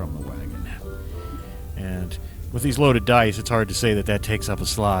from the wagon. And With these loaded dice, it's hard to say that takes up a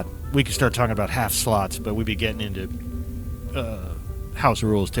slot. We could start talking about half slots, but we'd be getting into House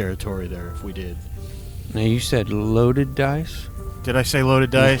Rules territory there if we did. Now, you said loaded dice? Did I say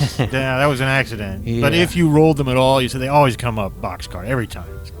loaded dice? Yeah, that was an accident. Yeah. But if you rolled them at all, you said they always come up boxcar every time.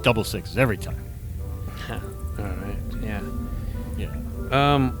 It's double sixes every time. All right, yeah. Yeah.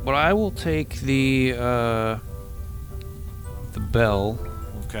 Well, I will take the bell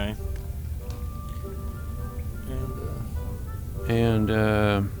Okay. and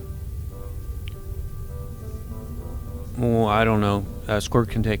well, I don't know. Squirt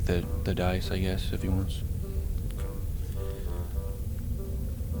can take the dice, I guess, if he wants.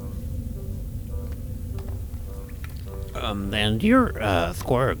 And you're,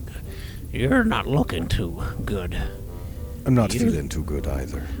 Squirg, you're not looking too good. I'm not You- feeling too good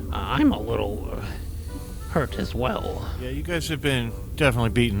either. I'm a little hurt as well. Yeah, you guys have been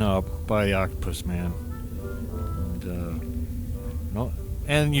definitely beaten up by the Octopus Man.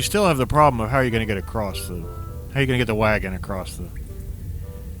 And you still have the problem of how you're going to get across how you're going to get the wagon across the...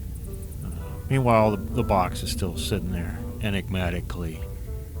 meanwhile, the box is still sitting there, enigmatically.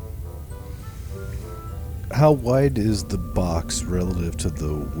 How wide is the box relative to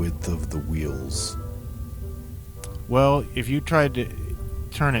the width of the wheels? Well, if you tried to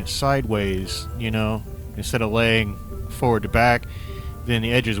turn it sideways, instead of laying forward to back, then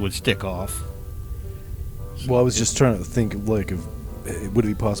the edges would stick off. Well, I was just trying to think of, like, would it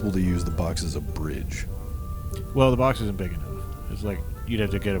be possible to use the box as a bridge? Well, the box isn't big enough. It's like you'd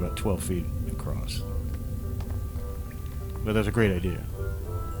have to get about 12 feet across. But that's a great idea.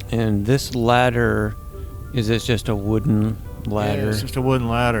 And this ladder, is this just a wooden ladder? Yeah, it's just a wooden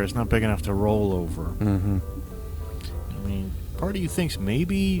ladder. It's not big enough to roll over. Mm-hmm. I mean, part of you thinks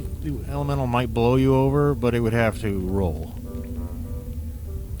maybe the elemental might blow you over, but it would have to roll.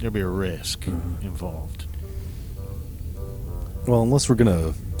 There'd be a risk involved. Well, unless we're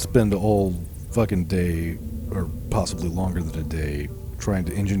gonna spend all fucking day, or possibly longer than a day, trying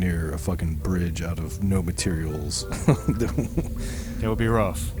to engineer a fucking bridge out of no materials. That would be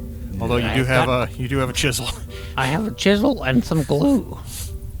rough. Although you do have a chisel. I have a chisel and some glue.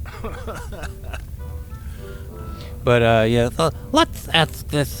 But, yeah, Let's ask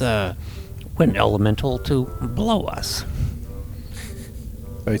this wind elemental to blow us.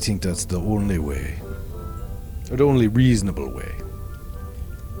 I think that's the only way. Or the only reasonable way.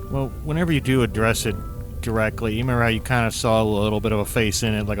 Well, whenever you do address it directly, you remember how you kind of saw a little bit of a face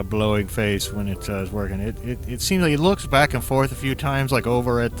in it, like a blowing face when it was working. It seems like it looks back and forth a few times, like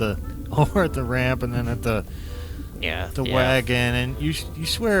over at the ramp and then at the wagon, and you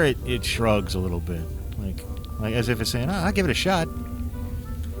swear it shrugs a little bit, like as if it's saying, "I'll give it a shot."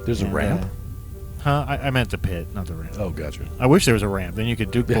 There's a ramp? I meant the pit, not the ramp. Oh, gotcha. I wish there was a ramp. Then you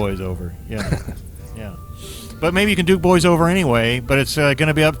could Duke Boys over. Yeah. Yeah. But maybe you can Duke Boys over anyway, but it's going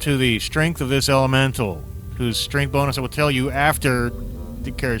to be up to the strength of this elemental, whose strength bonus I will tell you after the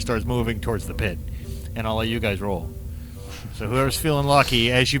carriage starts moving towards the pit. And I'll let you guys roll. So whoever's feeling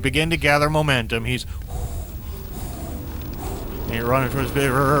lucky, as you begin to gather momentum, he's... And you're running towards the pit.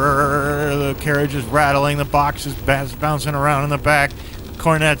 The carriage is rattling. The box is bouncing around in the back.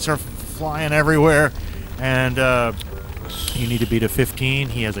 Cornets are flying everywhere. And you need to beat a 15.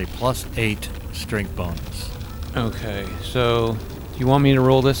 He has a +8 strength bonus. okay, so do you want me to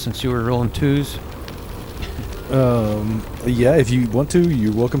roll this since you were rolling twos? Yeah, if you want to,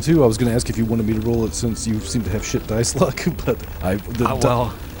 you're welcome to. I was going to ask if you wanted me to roll it since you seem to have shit dice luck, but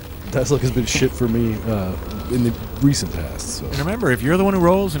dice luck has been shit for me in the recent past. So. And remember, if you're the one who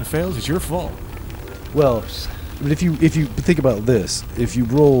rolls and fails, it's your fault. Well, but if you think about this, if you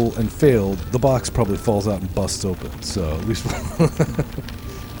roll and fail, the box probably falls out and busts open. So at least,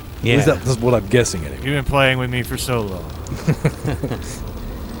 Yeah. at least that's what I'm guessing anyway. You've been playing with me for so long.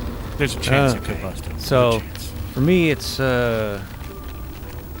 There's a chance it could bust open. So, There's a chance. for me, it's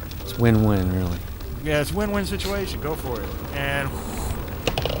win-win, really. Yeah, it's a win-win situation. Go for it. And...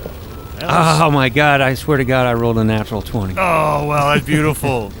 Oh my God! I swear to God, I rolled a natural 20. Oh, well, that's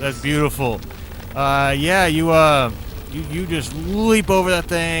beautiful. That's beautiful. Yeah, you just leap over that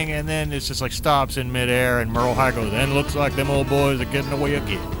thing, and then it's just like stops in midair, and Merle High goes, and looks like them old boys are getting away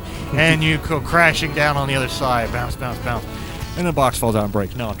again. And you go crashing down on the other side, bounce, bounce, bounce. And the box falls out and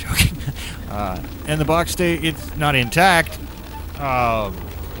breaks. No, I'm joking. And the box it's not intact. I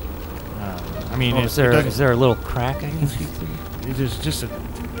mean, Is there a little crack I can see through?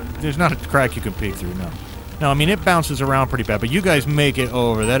 There's not a crack you can peek through. No. I mean, it bounces around pretty bad, but you guys make it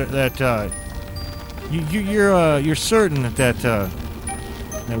over. You're certain that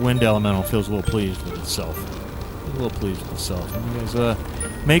wind elemental feels a little pleased with itself. a little pleased with himself. And you guys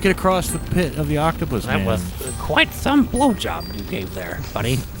make it across the pit of the octopus That man. was quite some blowjob you gave there,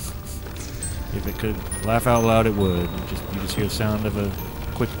 buddy. If it could laugh out loud, it would. You just hear the sound of a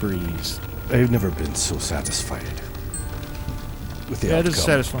quick breeze. I've never been so satisfied with the Yeah, it outcome. is a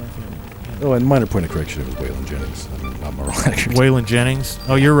satisfying feeling. Oh, and minor point of correction, it was Waylon Jennings, not Merle Haggard. Waylon Jennings?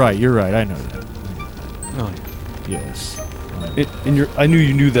 Oh, you're right. I know that. Oh, Yes. I knew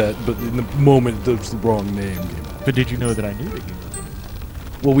you knew that, but in the moment, that was the wrong name. But did you know that I knew that you knew?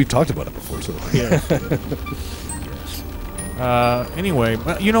 Well, we've talked about it before, so. Yes. Anyway,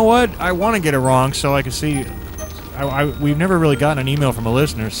 but you know what? I want to get it wrong so I can see. We've never really gotten an email from a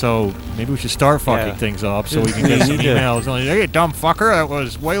listener, so maybe we should start fucking Yeah. things up so we can get some need to- emails. Like, hey, dumb fucker, that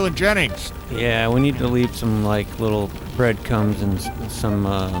was Waylon Jennings. yeah, we need to leave some like little breadcrumbs and some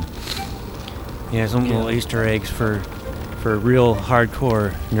little Easter eggs for real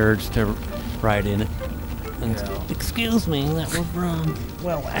hardcore nerds to write in it. Excuse me, that was wrong.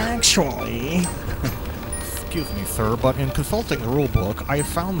 Well, actually. Excuse me, sir, but in consulting the rule book, I have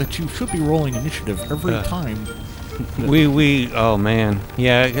found that you should be rolling initiative every time. Oh man,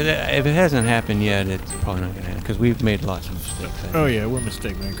 yeah. If it hasn't happened yet, it's probably not gonna happen because we've made lots of mistakes. Oh yeah, we're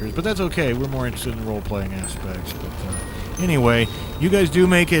mistake makers, but that's okay. We're more interested in the role-playing aspects. But anyway, you guys do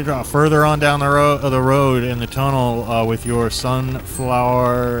make it further on down the road in the tunnel with your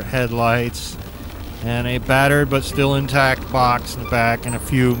sunflower headlights and a battered but still intact box in the back, and a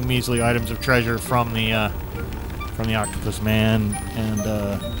few measly items of treasure from the octopus man, and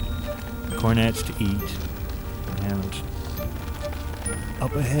cornets to eat. And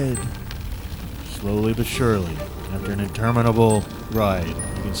up ahead, slowly but surely, after an interminable ride,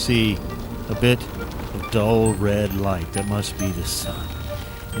 you can see a bit of dull red light that must be the sun.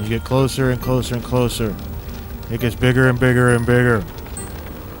 As you get closer and closer and closer, it gets bigger and bigger and bigger.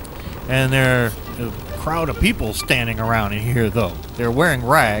 And there are a crowd of people standing around in here, though. They're wearing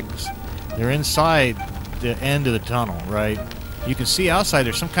rags. They're inside the end of the tunnel, right? You can see outside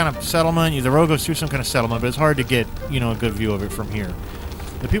there's some kind of settlement. The road goes through some kind of settlement, but it's hard to get, a good view of it from here.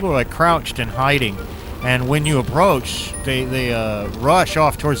 The people are like crouched and hiding, and when you approach, they rush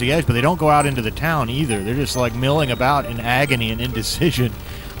off towards the edge, but they don't go out into the town either. They're just like milling about in agony and indecision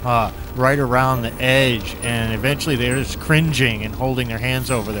right around the edge, and eventually they're just cringing and holding their hands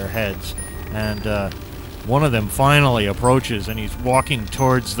over their heads. And one of them finally approaches, and he's walking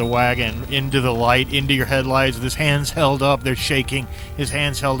towards the wagon, into the light, into your headlights, with his hands held up. They're shaking. His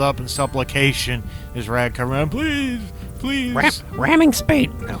hands held up in supplication. His rag covered around. Please, please. Ramming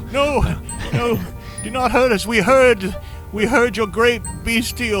spade. No. No, do not hurt us. We heard your great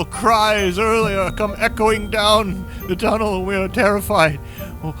bestial cries earlier come echoing down the tunnel, and we are terrified.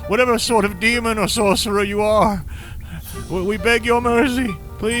 Whatever sort of demon or sorcerer you are, we beg your mercy.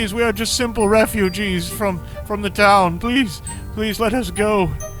 Please, we are just simple refugees from the town. Please let us go.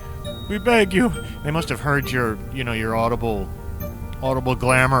 We beg you. They must have heard your audible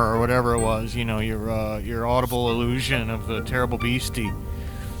glamour or whatever it was. Your audible illusion of the terrible beastie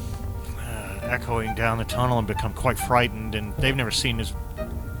echoing down the tunnel, and become quite frightened. And they've never seen this.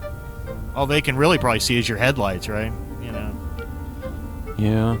 All they can really probably see is your headlights, right?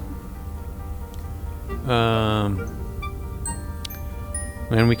 Yeah.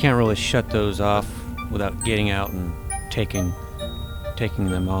 And we can't really shut those off without getting out and taking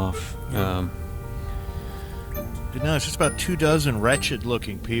them off. No, it's just about 24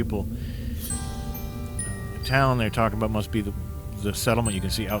 wretched-looking people. The town they're talking about must be the settlement you can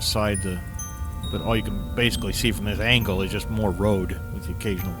see outside but all you can basically see from this angle is just more road with the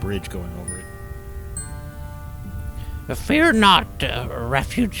occasional bridge going over it. Fear not,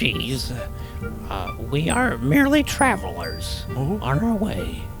 refugees. We are merely travelers on our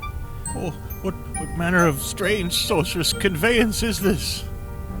way. Oh, what manner of strange sorcerous conveyance is this?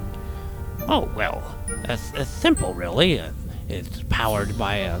 Oh, well, it's simple, really. It's powered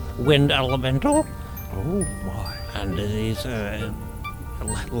by a wind elemental. Oh, my. And these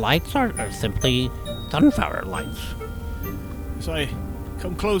lights are simply sunflower lights. As I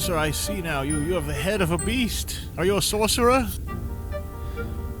come closer, I see now you have the head of a beast. Are you a sorcerer?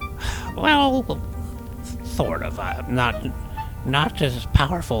 Well, sort of. Not as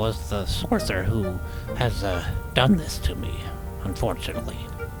powerful as the sorcerer who has done this to me, unfortunately.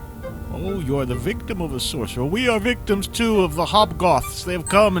 Oh, you are the victim of a sorcerer. We are victims, too, of the Hobgoths. They have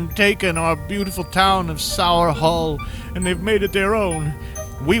come and taken our beautiful town of Sour Hull, and they've made it their own.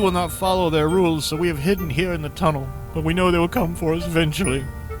 We will not follow their rules, so we have hidden here in the tunnel, but we know they will come for us eventually.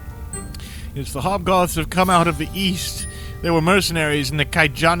 It's the Hobgoths have come out of the east. They were mercenaries in the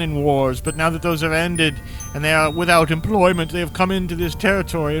Kaijanin Wars, but now that those have ended, and they are without employment. They have come into this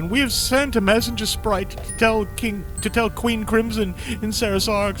territory, and we have sent a messenger sprite to tell Queen Crimson in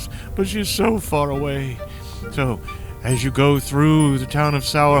Sarasarx, but she is so far away. So, as you go through the town of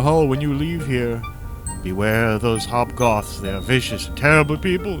Sour Hull when you leave here, beware of those Hobgoths. They are vicious and terrible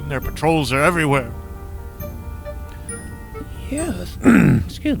people, and their patrols are everywhere. Yes.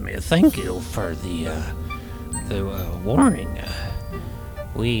 Excuse me. Thank you for the warning.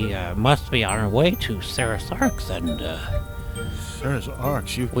 We must be on our way to Sarasarx, and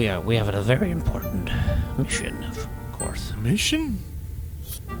Sarasarx, you... we have a very important mission, of course. Mission?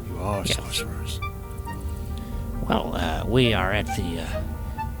 You are Yes. sorcerers. Well, we are at the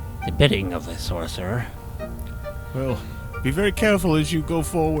bidding of the sorcerer. Well, be very careful as you go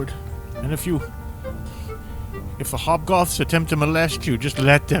forward. And if the Hobgoths attempt to molest you, just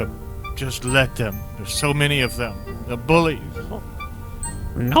let them. Just let them. There's so many of them. They're bullies.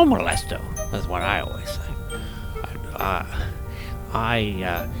 No molesto, is what I always say.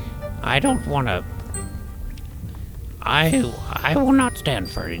 I don't want to. I will not stand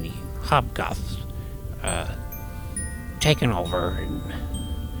for any Hobgoths taking over.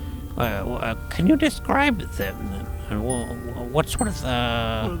 And, can you describe them? What sort of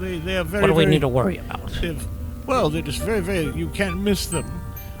Well, they are very, what do we very, need to worry about? they're just very, very... You can't miss them.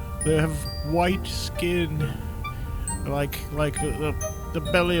 They have white skin, like the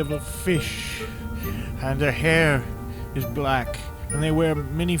belly of a fish, and their hair is black, and they wear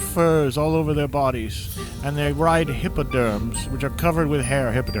many furs all over their bodies, and they ride hippoderms, which are covered with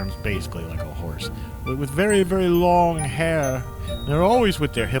hair. Hippoderms, basically like a horse, but with very, very long hair. They're always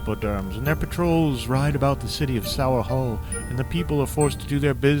with their hippoderms, and their patrols ride about the city of Sour Hull, and the people are forced to do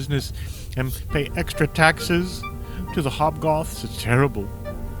their business and pay extra taxes to the Hobgoths. It's terrible.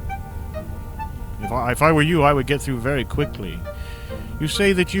 If I were you, I would get through very quickly. You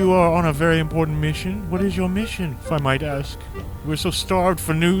say that you are on a very important mission. What is your mission, if I might ask? We're so starved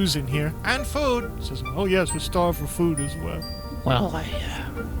for news in here. And food. Says, oh yes, we're starved for food as well. Well, I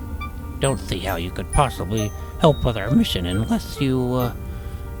don't see how you could possibly help with our mission unless you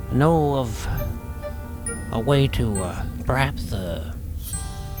know of a way to perhaps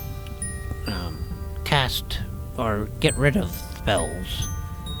cast or get rid of spells.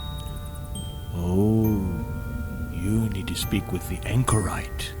 Oh, you need to speak with the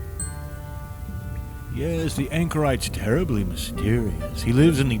Anchorite. Yes, the Anchorite's terribly mysterious. He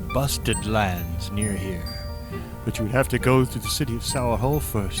lives in the Busted Lands near here. But you would have to go through the city of Sour Hull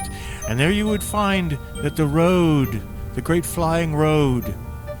first, and there you would find that the road, the great flying road,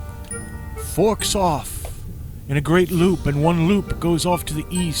 forks off in a great loop, and one loop goes off to the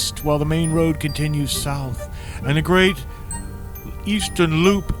east while the main road continues south, and the great eastern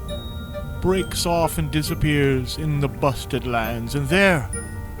loop breaks off and disappears in the Busted Lands, and there,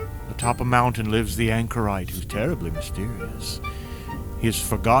 atop a mountain, lives the Anchorite, who's terribly mysterious. He has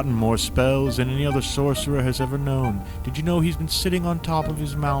forgotten more spells than any other sorcerer has ever known. Did you know he's been sitting on top of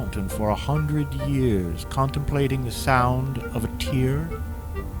his mountain for 100 years, contemplating the sound of a tear?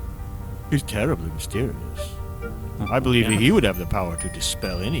 He's terribly mysterious. I believe that he would have the power to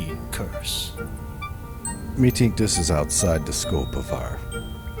dispel any curse. Me think this is outside the scope of our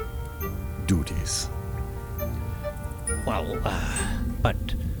duties. Well, but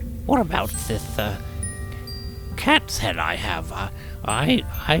what about this cat's head I have?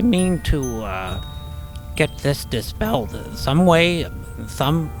 I mean to get this dispelled some way,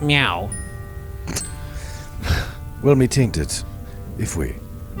 some meow. Well, me think that if we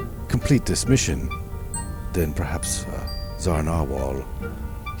complete this mission, then perhaps Tsar Narwhal,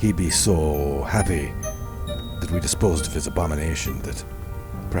 he be so happy that we disposed of his abomination that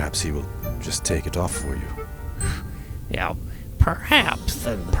perhaps he will just take it off for you. Yeah, perhaps.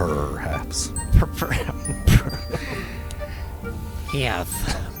 Perhaps.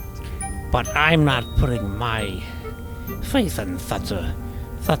 Yes, but I'm not putting my faith in such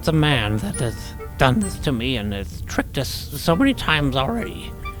a man that has done this to me and has tricked us so many times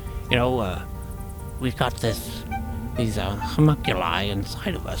already. You know, we've got these homunculi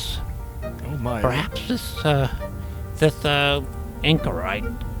inside of us. Oh my. Perhaps this Anchorite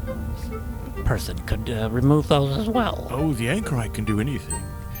person could remove those as well. Oh, the Anchorite can do anything.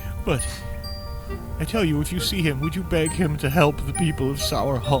 But I tell you, if you see him, would you beg him to help the people of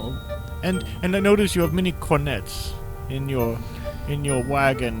Sour Hull? And I notice you have many cornets in your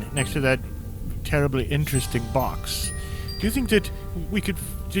wagon next to that terribly interesting box. Do you think that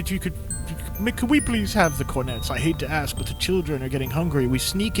could we please have the cornets? I hate to ask, but the children are getting hungry. We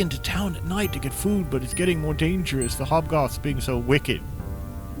sneak into town at night to get food, but it's getting more dangerous, the Hobgoths being so wicked.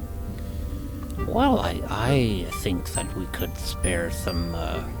 Well, I think that we could spare some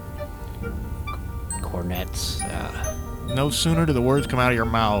cornets. No sooner do the words come out of your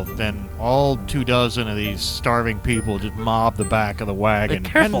mouth than all 24 of these starving people just mob the back of the Be wagon.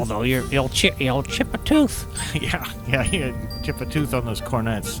 careful, though. You'll chip a tooth. Yeah, chip a tooth on those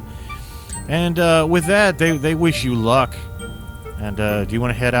cornets. And with that, they wish you luck. And do you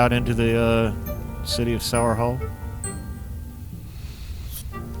want to head out into the city of Sour Hall?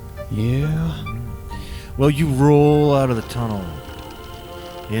 Yeah. Well, you roll out of the tunnel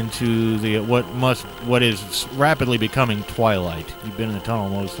into the what is rapidly becoming twilight. You've been in the tunnel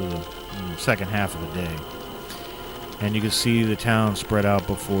most of the second half of the day, and you can see the town spread out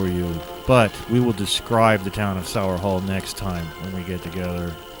before you. But we will describe the town of Sour Hall next time when we get together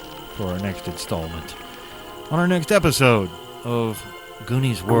for our next installment on our next episode of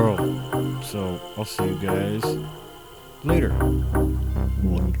Goonies World. So I'll see you guys later.